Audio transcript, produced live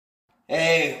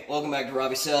Hey, welcome back to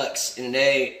Robbie Sucks, and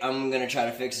today I'm gonna try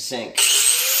to fix a sink.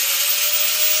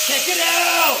 Check it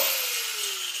out!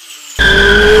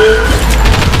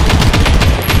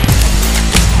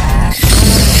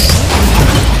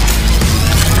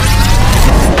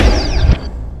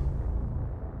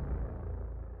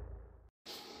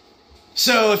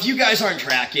 So, if you guys aren't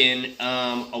tracking,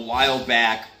 a while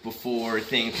back, before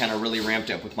things kind of really ramped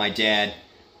up with my dad,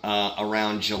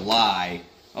 around July,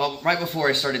 right before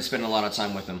I started spending a lot of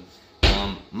time with him,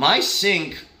 my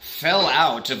sink fell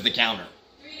out of the counter.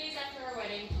 3 days after our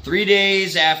wedding. 3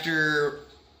 days after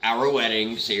our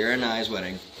wedding, Sierra and I's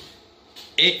wedding,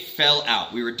 it fell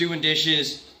out. We were doing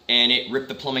dishes, and it ripped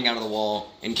the plumbing out of the wall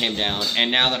and came down.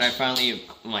 And now that I finally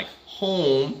am, like,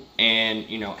 home and,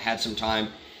 you know, had some time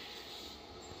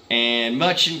and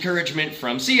much encouragement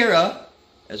from Sierra,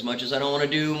 as much as I don't want to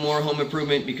do more home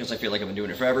improvement because I feel like I've been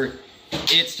doing it forever,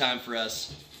 it's time for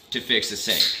us to fix the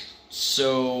sink.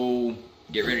 So,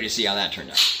 get ready to see how that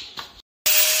turned out.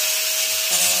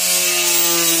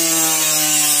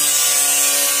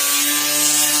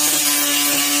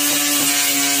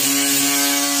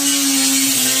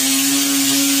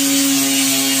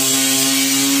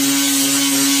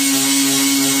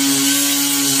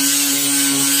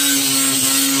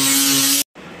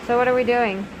 So what are we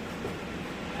doing?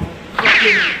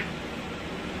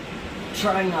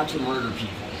 Trying not to murder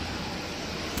people.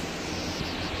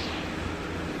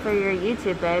 For your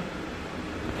YouTube, babe.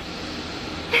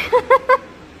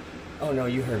 Oh no,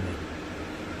 you heard me.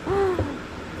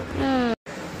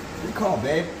 Good call,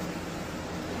 babe.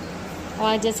 Well,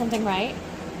 I did something right.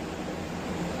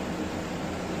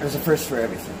 There's a first for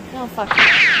everything. No, fuck you.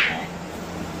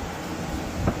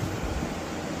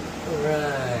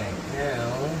 Alright,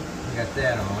 now we got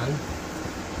that on.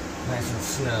 Nice and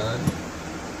snug.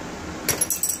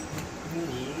 We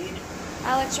need...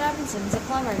 Alex Robinson's a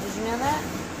plumber. Did you know that?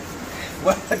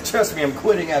 Well, trust me, I'm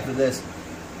quitting after this.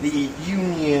 The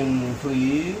union,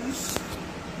 please.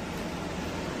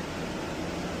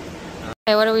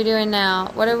 Okay, what are we doing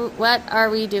now? What are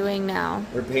we doing now?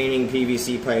 We're painting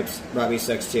PVC pipes, Robbie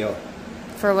Sucks tail.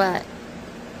 For what?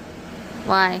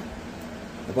 Why?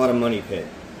 I bought a money pit.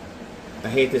 I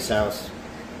hate this house.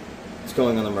 It's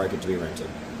going on the market to be rented.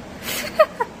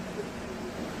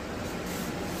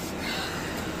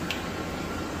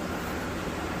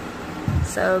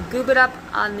 So goob it up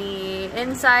on the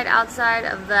inside, outside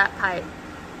of that pipe.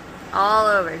 All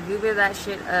over. Goob it that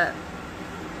shit up.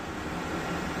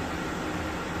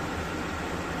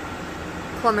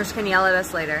 Plumbers can yell at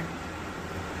us later.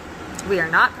 We are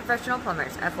not professional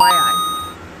plumbers, FYI.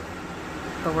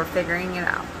 But we're figuring it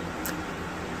out.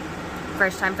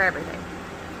 First time for everything.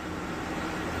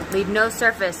 Leave no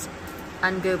surface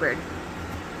ungoobered.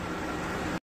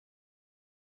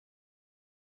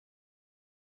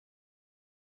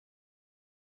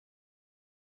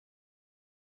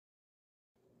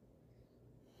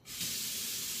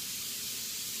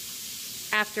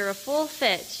 After a full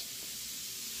fit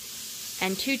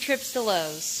and 2 trips to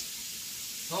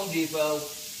Lowe's. Home Depot.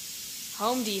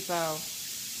 Home Depot.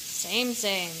 Same.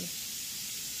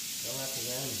 Go after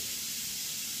them.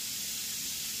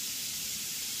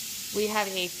 We have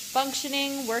a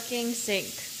functioning, working sink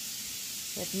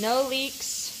with no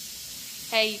leaks.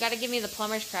 Hey, you gotta give me the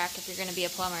plumber's crack if you're gonna be a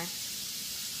plumber.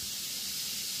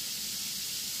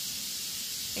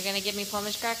 You're gonna give me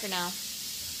plumber's crack or no?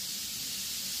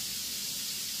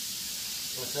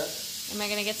 What's that? Am I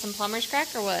gonna get some plumber's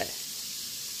crack or what?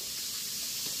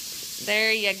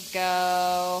 There you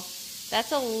go.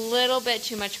 That's a little bit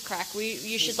too much crack.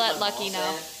 You should let Lucky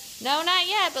know. No, not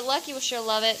yet, but Lucky will sure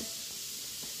love it.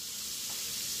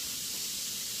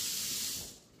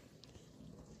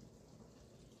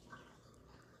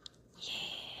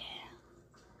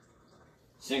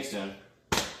 Sink's done.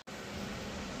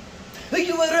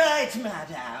 You were right,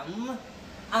 madam.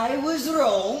 I was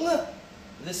wrong.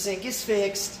 The sink is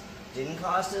fixed. Didn't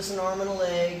cost us an arm and a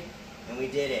leg, and we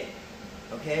did it.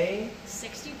 Okay?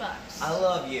 $60. I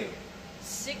love you.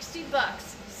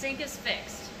 $60. Sink is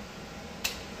fixed.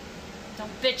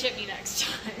 Don't bitch at me next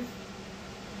time.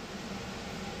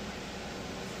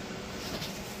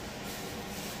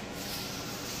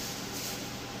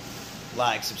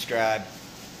 Like, subscribe.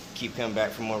 Keep coming back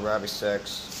for more Robbie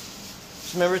Sucks.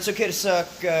 Just remember, it's okay to suck.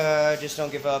 Just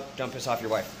don't give up. Don't piss off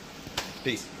your wife.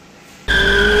 Peace.